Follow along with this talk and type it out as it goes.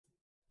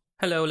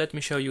Hello, let me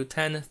show you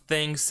 10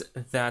 things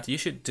that you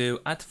should do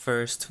at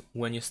first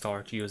when you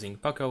start using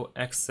POCO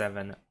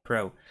X7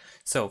 Pro.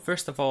 So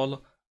first of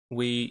all,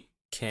 we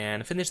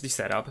can finish the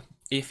setup.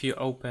 If you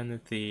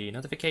open the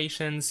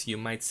notifications, you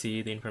might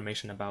see the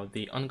information about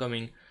the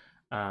ongoing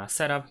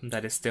setup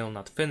that is still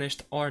not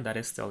finished or that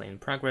is still in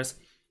progress.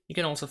 You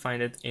can also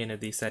find it in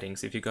the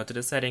settings. If you go to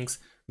the settings,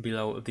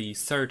 below the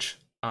search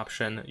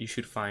option, you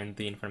should find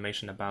the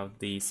information about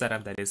the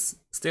setup that is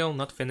still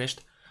not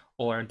finished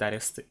or that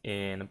is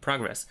in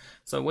progress.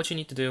 So what you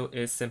need to do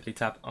is simply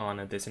tap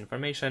on this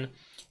information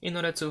in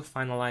order to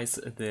finalize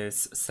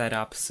this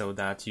setup so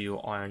that you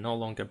are no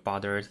longer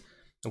bothered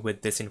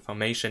with this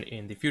information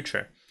in the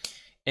future.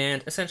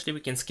 And essentially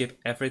we can skip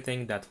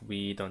everything that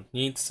we don't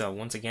need. So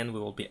once again, we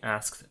will be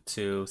asked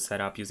to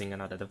set up using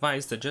another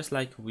device. So just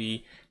like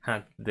we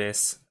had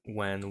this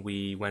when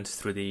we went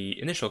through the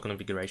initial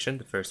configuration,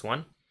 the first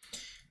one.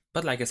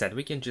 But like I said,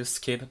 we can just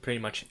skip pretty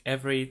much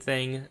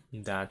everything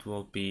that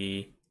will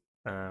be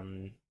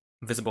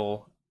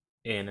visible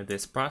in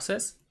this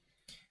process.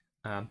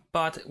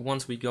 But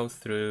once we go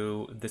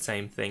through the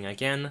same thing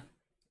again,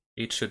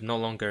 it should no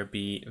longer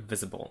be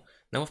visible.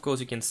 Now, of course,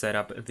 you can set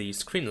up the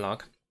screen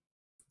lock,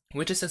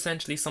 which is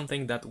essentially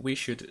something that we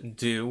should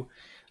do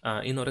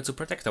in order to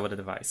protect our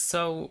device.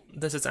 So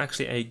this is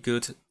actually a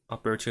good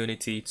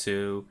opportunity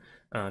to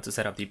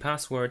set up the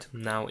password.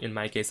 Now, in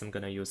my case, I'm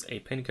gonna use a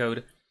PIN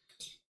code,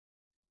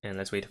 and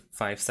let's wait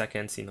 5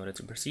 seconds in order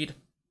to proceed.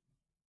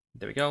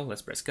 There we go,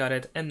 let's press got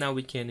it, and now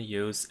we can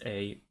use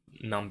a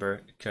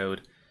number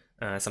code,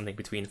 something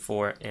between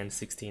 4 and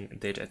 16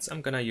 digits.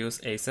 I'm gonna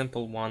use a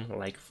simple one,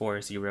 like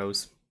 4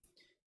 zeros,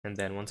 and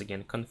then once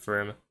again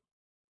confirm,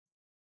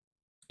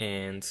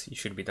 and you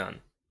should be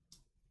done.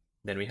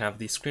 Then we have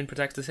the screen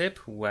protector tip,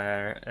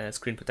 where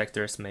screen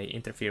protectors may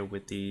interfere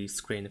with the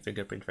screen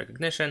fingerprint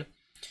recognition,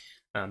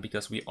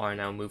 because we are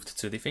now moved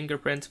to the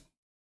fingerprint.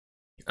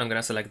 I'm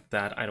gonna select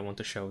that, I don't want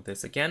to show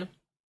this again.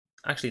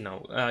 Actually,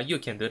 no, you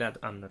can do that.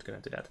 I'm not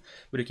gonna do that,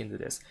 but you can do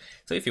this.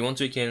 So if you want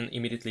to, you can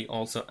immediately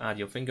also add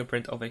your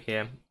fingerprint over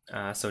here.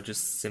 So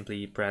just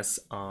simply press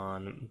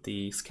on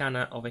the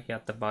scanner over here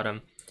at the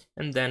bottom,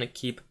 and then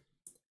keep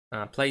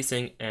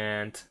placing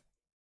and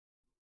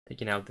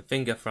taking out the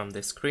finger from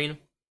the screen.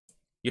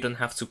 You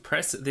don't have to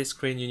press this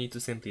screen, you need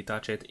to simply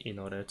touch it in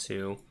order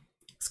to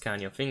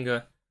scan your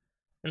finger.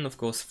 And of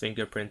course,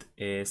 fingerprint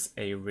is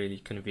a really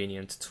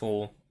convenient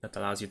tool that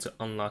allows you to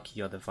unlock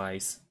your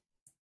device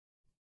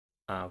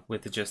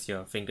with just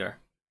your finger,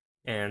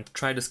 and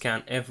try to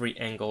scan every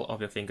angle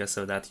of your finger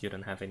so that you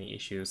don't have any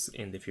issues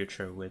in the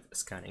future with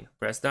scanning.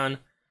 Press done.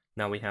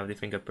 Now we have the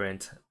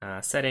fingerprint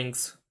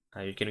settings.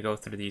 You can go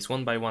through these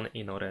one by one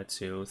in order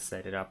to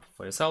set it up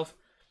for yourself.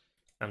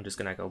 I'm just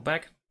gonna go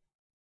back.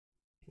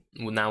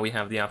 Now we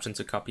have the option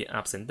to copy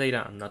apps and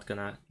data. I'm not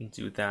gonna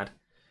do that.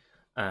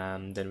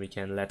 Then we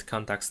can let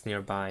contacts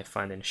nearby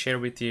find and share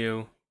with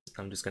you.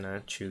 I'm just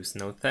gonna choose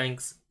no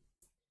thanks.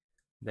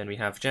 Then we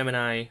have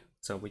Gemini.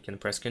 So we can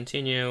press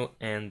continue,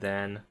 and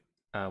then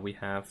we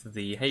have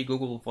the Hey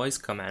Google voice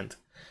command.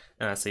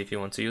 So if you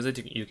want to use it,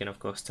 you can of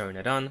course turn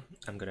it on.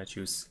 I'm gonna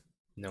choose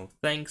no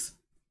thanks.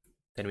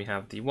 Then we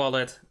have the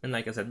wallet, and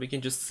like I said, we can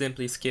just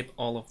simply skip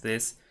all of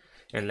this,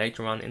 and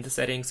later on in the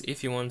settings,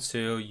 if you want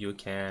to, you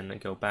can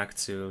go back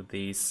to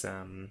these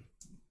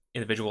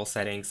individual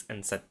settings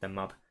and set them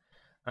up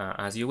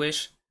as you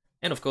wish.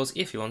 And of course,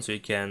 if you want to, you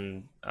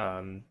can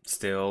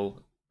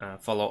still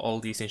follow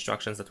all these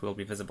instructions that will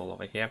be visible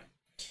over here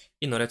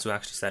in order to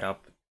actually set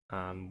up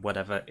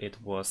whatever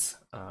it was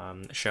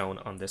shown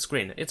on the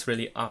screen. It's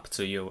really up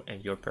to you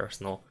and your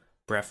personal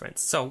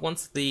preference. So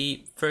once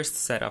the first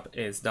setup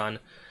is done,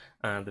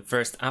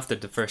 after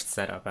the first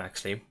setup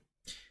actually,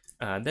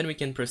 then we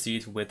can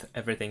proceed with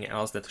everything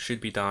else that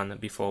should be done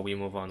before we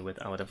move on with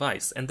our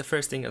device. And the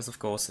first thing is of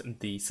course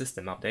the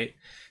system update.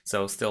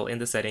 So still in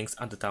the settings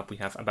at the top we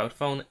have about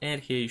phone,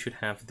 and here you should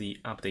have the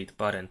update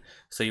button.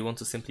 So you want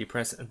to simply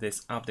press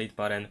this update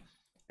button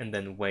and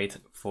then wait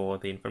for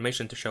the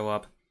information to show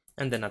up,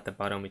 and then at the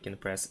bottom we can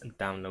press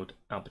download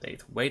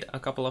update. Wait a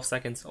couple of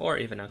seconds or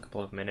even a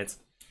couple of minutes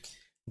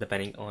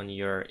depending on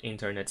your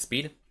internet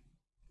speed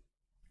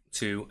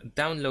to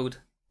download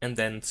and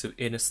then to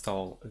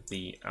install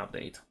the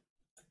update.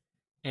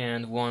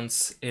 And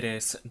once it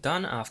is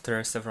done,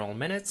 after several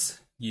minutes,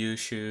 you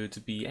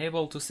should be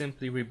able to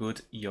simply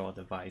reboot your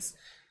device.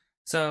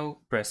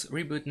 So press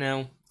reboot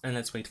now, and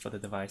let's wait for the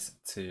device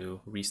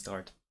to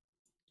restart.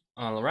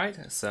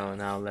 Alright, so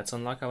now let's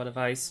unlock our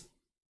device.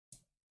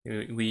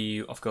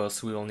 Of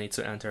course, we will need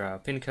to enter our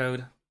PIN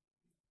code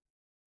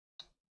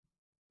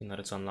in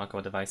order to unlock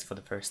our device for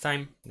the first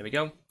time. There we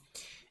go.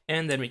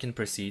 And then we can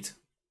proceed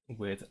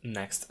with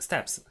next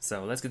steps.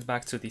 So let's get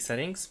back to the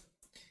settings.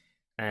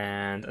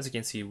 And as you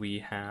can see, we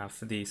have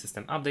the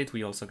system update.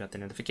 We also got the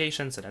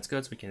notification, so that's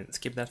good. So we can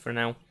skip that for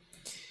now.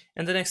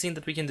 And the next thing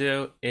that we can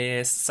do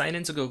is sign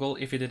into Google.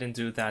 If you didn't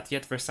do that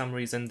yet for some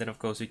reason, then of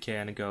course you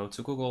can go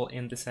to Google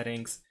in the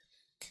settings.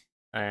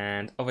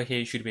 And over here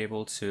you should be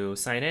able to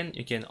sign in.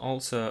 You can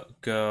also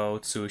go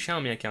to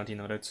Xiaomi account in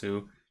order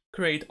to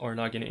create or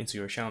log in into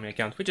your Xiaomi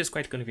account, which is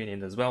quite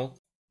convenient as well.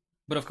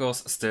 But of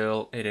course,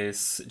 still, it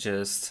is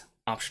just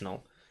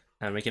optional.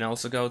 And we can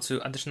also go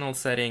to additional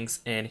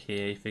settings, and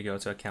here if you go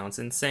to accounts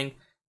and sync,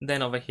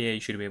 then over here you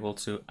should be able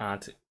to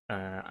add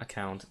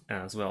account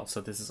as well.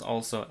 So this is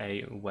also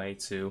a way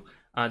to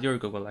add your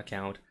Google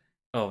account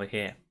over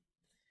here.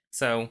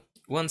 So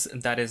once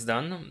that is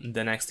done,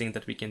 the next thing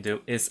that we can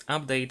do is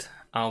update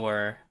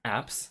our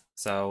apps.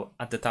 So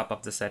at the top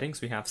of the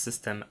settings, we have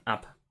System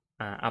Apps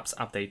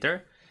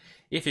Updater.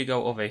 If you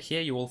go over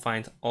here, you will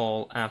find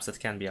all apps that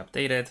can be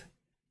updated,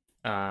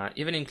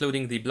 even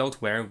including the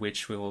bloatware,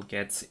 which we will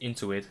get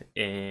into it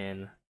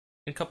in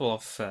a couple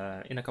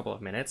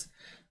of minutes.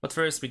 But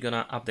first, we're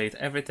gonna update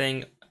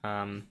everything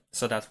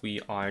so that we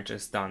are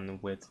just done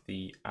with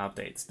the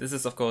updates. This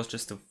is of course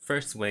just the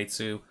first way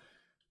to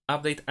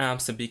update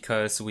apps,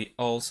 because we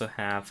also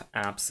have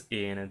apps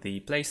in the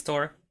Play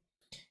Store.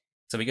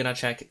 So we're gonna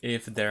check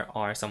if there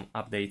are some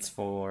updates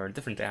for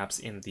different apps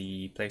in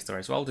the Play Store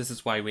as well. This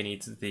is why we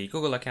need the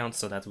Google account,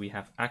 so that we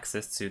have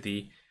access to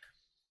the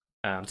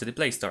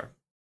Play Store.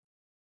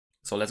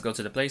 So let's go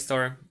to the Play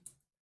Store.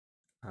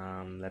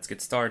 Let's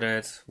get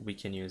started. We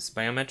can use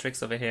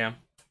biometrics over here.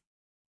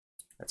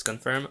 Let's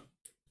confirm.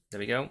 There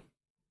we go.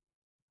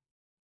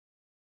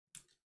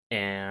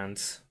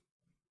 And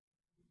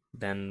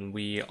then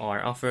we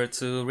are offered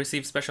to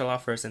receive special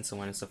offers and so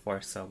on and so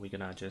forth. So we're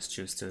gonna just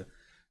choose to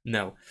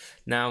no.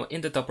 Now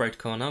in the top right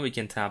corner, we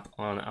can tap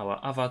on our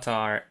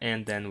avatar,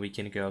 and then we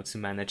can go to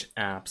manage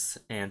apps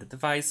and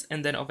device.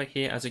 And then over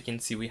here, as you can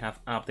see, we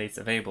have updates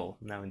available.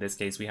 Now in this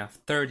case, we have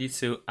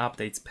 32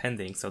 updates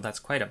pending, so that's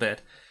quite a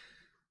bit.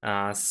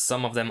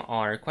 Some of them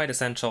are quite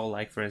essential,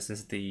 like for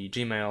instance, the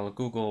Gmail,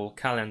 Google,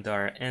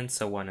 Calendar, and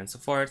so on and so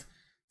forth.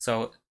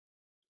 So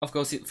of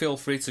course, feel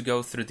free to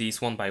go through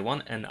these one by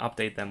one and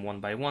update them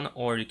one by one,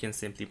 or you can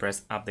simply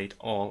press update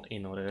all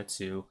in order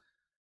to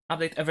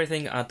update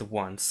everything at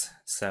once.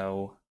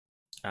 So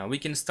we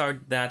can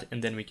start that,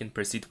 and then we can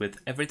proceed with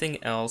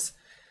everything else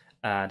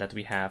that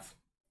we have.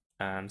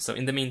 So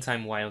in the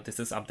meantime, while this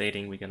is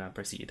updating, we're gonna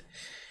proceed.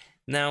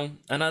 Now,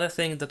 another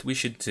thing that we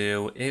should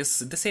do is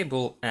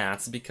disable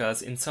ads,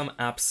 because in some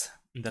apps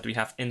that we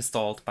have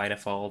installed by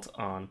default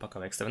on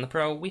POCO X7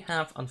 Pro, we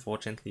have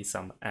unfortunately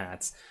some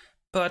ads,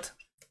 but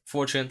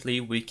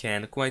fortunately we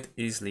can quite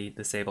easily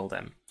disable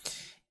them.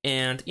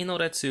 And in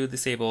order to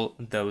disable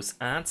those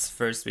ads,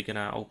 first we're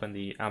gonna open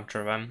the app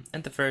drawer,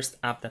 and the first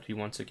app that we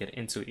want to get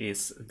into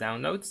is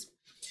Downloads.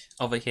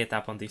 Over here,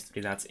 tap on these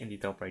three dots in the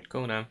top right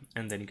corner,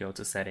 and then go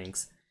to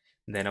Settings.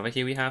 Then over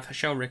here we have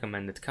Show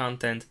Recommended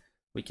Content.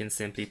 We can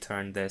simply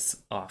turn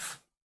this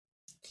off.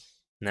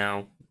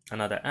 Now,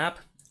 another app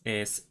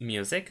is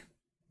Music.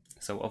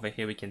 So over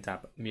here we can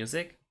tap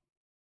Music.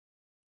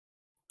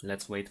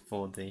 Let's wait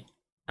for the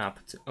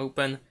app to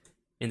open.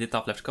 In the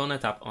top left corner,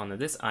 tap on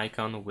this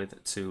icon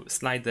with two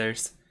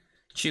sliders,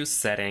 choose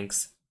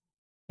Settings,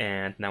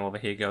 and now over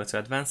here go to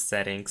Advanced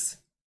Settings,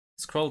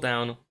 scroll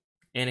down,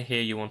 and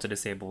here you want to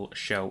disable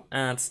Show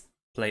Ads,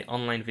 Play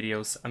Online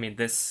Videos. I mean,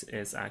 this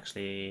is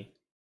actually,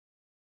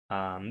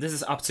 this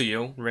is up to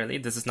you, really.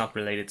 This is not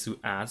related to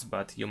ads,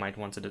 but you might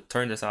want to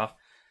turn this off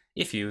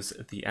if you use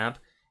the app.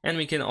 And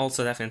we can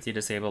also definitely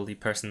disable the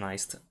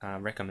personalized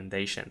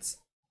recommendations.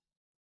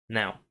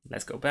 Now,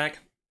 let's go back.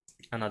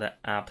 Another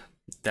app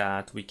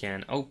that we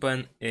can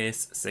open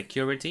is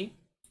Security.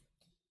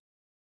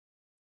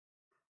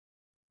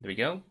 There we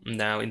go.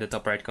 Now in the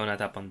top right corner,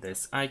 tap on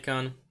this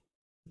icon,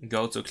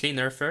 go to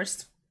Cleaner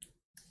first,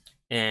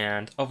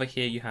 and over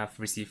here you have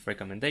Receive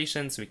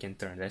Recommendations. We can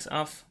turn this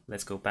off.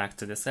 Let's go back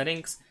to the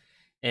settings,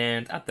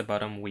 and at the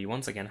bottom we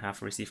once again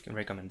have Receive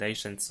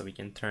Recommendations, so we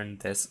can turn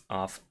this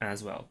off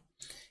as well.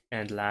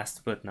 And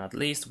last but not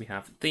least, we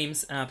have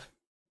Themes app.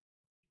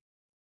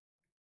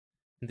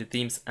 In the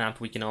Themes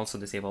app, we can also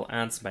disable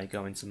ads by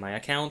going to My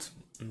Account,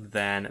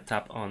 then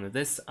tap on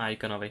this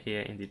icon over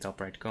here in the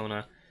top right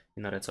corner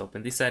in order to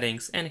open the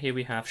settings, and here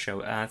we have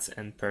Show Ads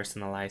and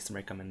Personalized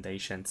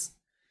Recommendations.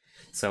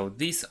 So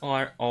these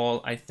are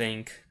all, I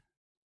think,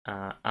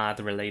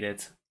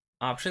 ad-related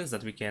options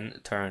that we can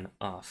turn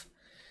off.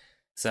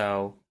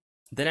 So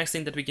the next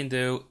thing that we can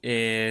do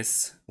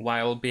is,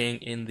 while being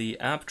in the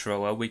app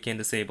drawer, we can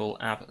disable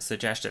app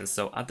suggestions.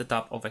 So at the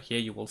top over here,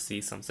 you will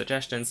see some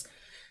suggestions.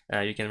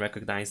 You can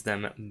recognize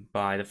them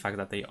by the fact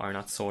that they are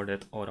not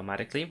sorted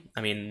automatically. I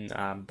mean,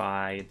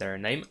 by their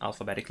name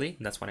alphabetically.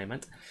 That's what I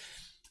meant.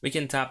 We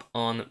can tap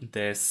on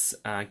this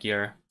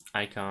gear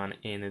icon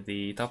in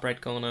the top right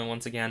corner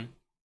once again.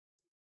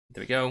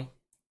 There we go.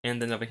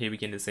 And then over here we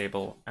can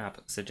disable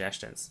app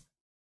suggestions.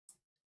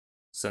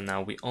 So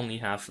now we only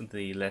have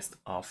the list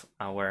of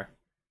our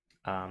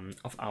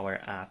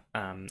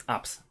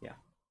apps. Yeah.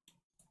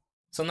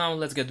 So now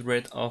let's get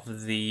rid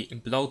of the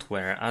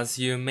bloatware. As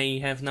you may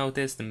have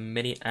noticed,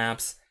 many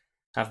apps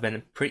have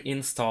been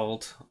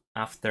pre-installed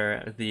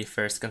after the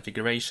first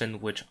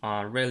configuration, which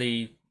are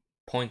really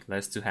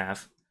pointless to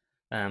have.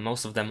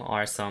 Most of them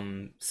are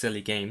some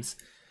silly games.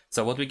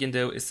 So what we can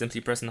do is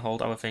simply press and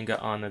hold our finger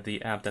on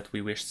the app that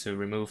we wish to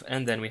remove,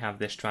 and then we have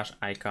this trash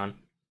icon.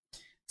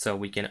 so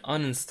we can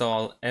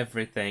uninstall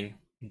everything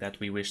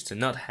that we wish to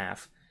not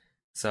have.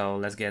 So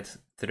let's get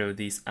through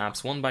these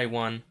apps one by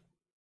one.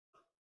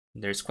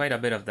 There's quite a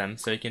bit of them,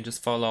 so you can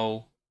just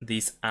follow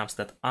these apps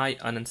that I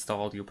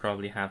uninstalled. You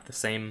probably have the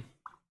same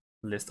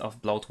list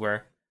of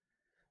bloatware.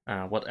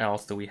 What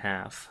else do we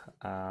have?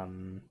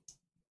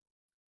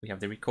 We have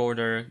the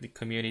recorder, the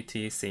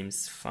community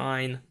seems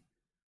fine.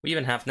 We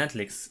even have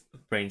Netflix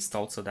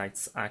pre-installed, so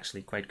that's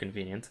actually quite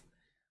convenient.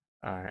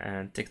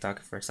 And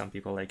TikTok for some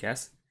people, I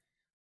guess.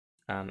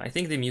 I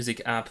think the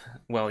music app,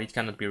 well, it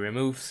cannot be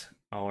removed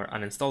or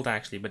uninstalled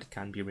actually, but it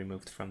can be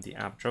removed from the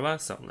app drawer.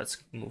 So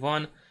let's move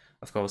on.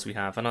 Of course, we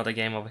have another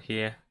game over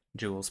here,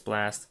 Jules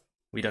Blast.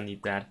 We don't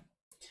need that.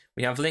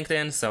 We have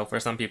LinkedIn, so for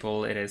some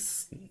people it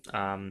is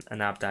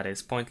an app that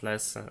is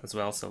pointless as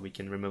well, so we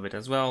can remove it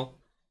as well.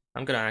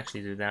 I'm gonna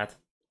actually do that.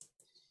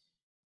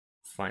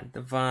 Find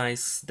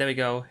device, there we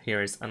go,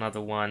 here is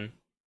another one.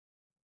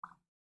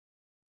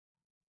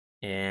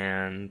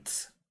 And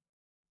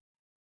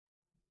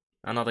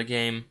another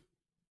game.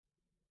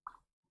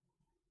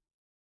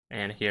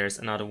 And here's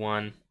another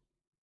one.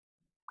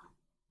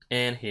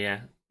 And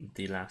here,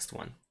 the last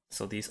one.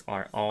 So these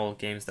are all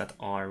games that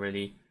are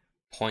really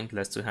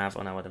pointless to have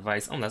on our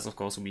device, unless of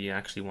course we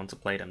actually want to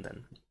play them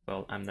then.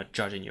 Well, I'm not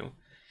judging you.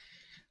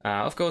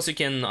 Of course, you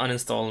can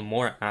uninstall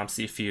more apps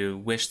if you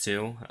wish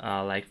to.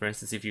 Like for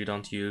instance, if you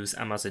don't use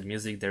Amazon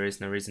Music, there is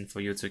no reason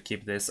for you to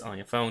keep this on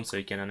your phone, so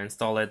you can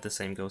uninstall it. The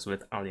same goes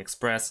with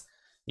AliExpress.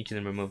 You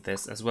can remove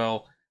this as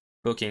well.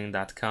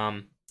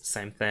 Booking.com,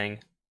 same thing.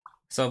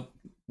 So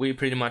we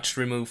pretty much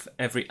remove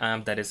every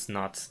app that is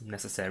not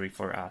necessary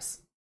for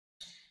us.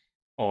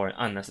 Or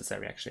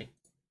unnecessary actually.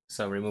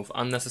 So remove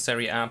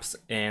unnecessary apps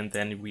and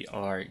then we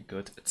are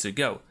good to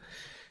go.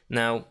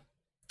 Now,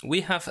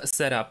 we have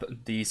set up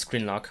the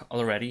screen lock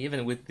already,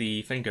 even with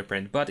the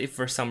fingerprint, but if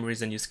for some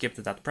reason you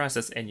skipped that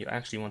process and you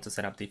actually want to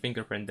set up the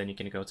fingerprint, then you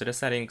can go to the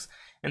settings,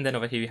 and then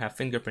over here you have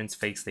fingerprints,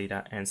 face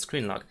data, and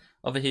screen lock.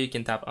 Over here you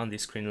can tap on the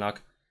screen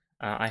lock.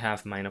 I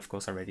have mine of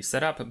course already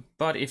set up,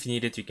 but if you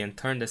need it you can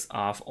turn this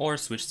off or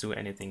switch to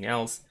anything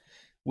else.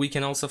 We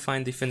can also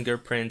find the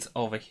fingerprint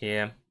over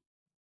here,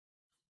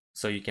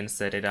 so you can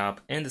set it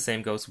up, and the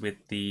same goes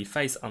with the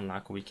face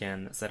unlock. We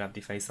can set up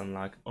the face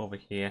unlock over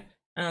here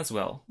as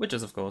well, which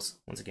is of course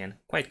once again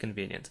quite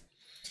convenient.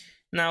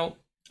 Now,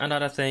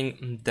 another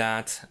thing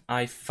that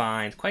I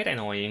find quite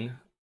annoying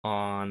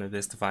on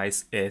this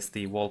device is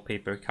the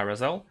wallpaper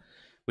carousel,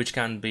 which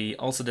can be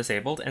also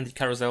disabled, and the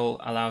carousel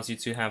allows you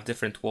to have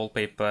different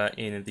wallpaper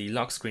in the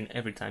lock screen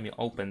every time you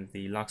open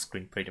the lock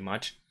screen pretty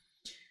much.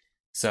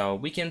 So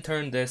we can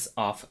turn this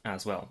off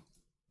as well.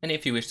 And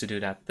if you wish to do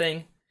that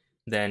thing,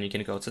 then you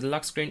can go to the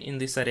lock screen in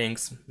the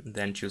settings,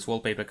 then choose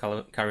wallpaper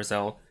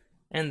carousel,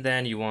 and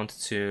then you want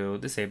to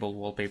disable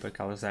wallpaper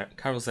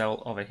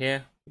carousel over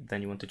here,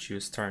 then you want to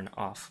choose turn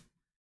off,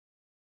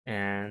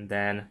 and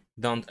then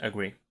don't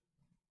agree.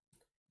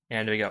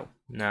 And there we go.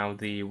 Now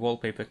the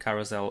wallpaper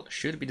carousel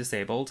should be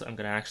disabled. I'm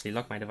gonna actually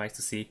lock my device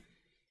to see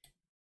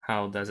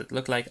how does it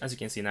look like. As you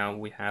can see now,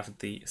 we have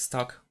the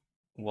stock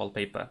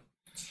wallpaper.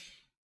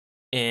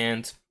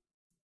 And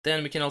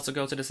then we can also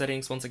go to the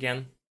settings once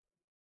again.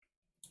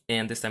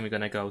 And this time we're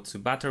gonna go to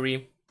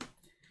battery.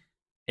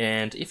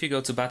 And if you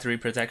go to battery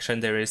protection,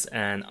 there is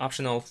an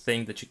optional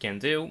thing that you can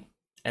do,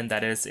 and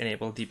that is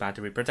enable the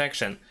battery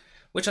protection,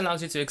 which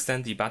allows you to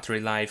extend the battery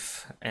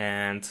life.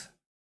 And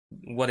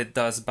what it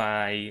does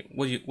by,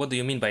 what do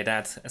you mean by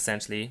that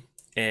essentially,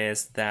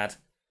 is that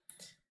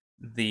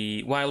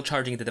while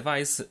charging the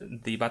device,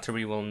 the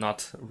battery will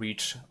not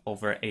reach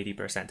over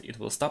 80%. It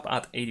will stop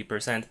at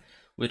 80%,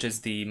 which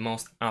is the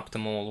most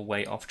optimal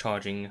way of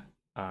charging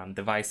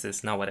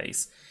devices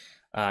nowadays.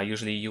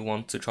 Usually you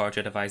want to charge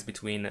a device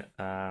between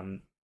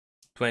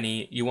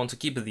 20, you want to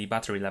keep the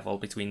battery level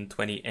between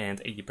 20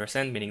 and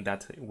 80%, meaning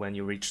that when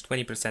you reach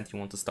 20% you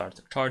want to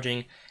start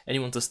charging, and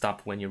you want to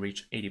stop when you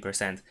reach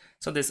 80%.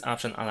 So this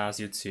option allows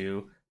you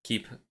to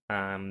keep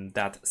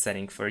that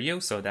setting for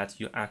you, so that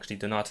you actually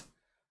do not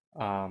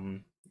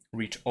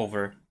reach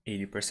over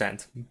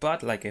 80%.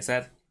 But like I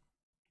said,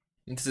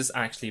 this is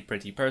actually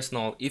pretty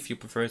personal. If you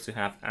prefer to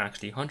have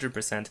actually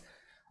 100%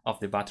 of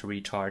the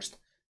battery charged,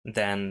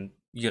 then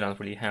you don't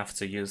really have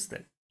to use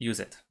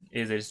it.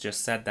 It is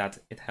just said that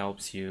it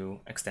helps you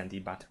extend the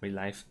battery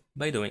life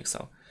by doing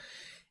so.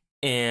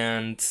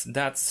 And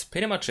that's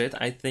pretty much it.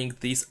 I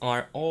think these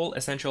are all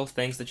essential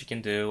things that you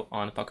can do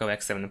on POCO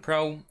X7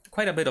 Pro.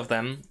 Quite a bit of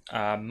them.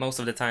 Most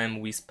of the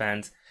time we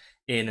spend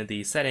in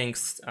the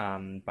settings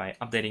by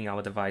updating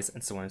our device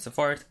and so on and so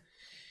forth.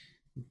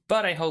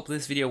 But I hope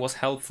this video was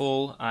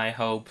helpful. I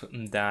hope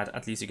that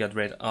at least you got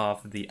rid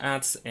of the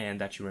ads and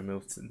that you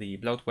removed the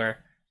bloatware.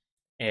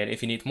 And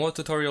if you need more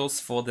tutorials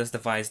for this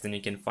device, then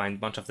you can find a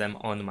bunch of them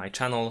on my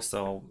channel,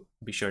 so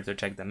be sure to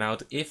check them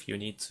out if you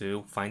need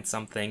to find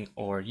something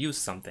or use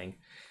something.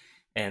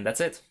 And that's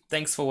it.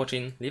 Thanks for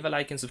watching, leave a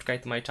like and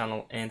subscribe to my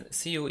channel, and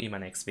see you in my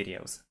next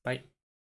videos. Bye!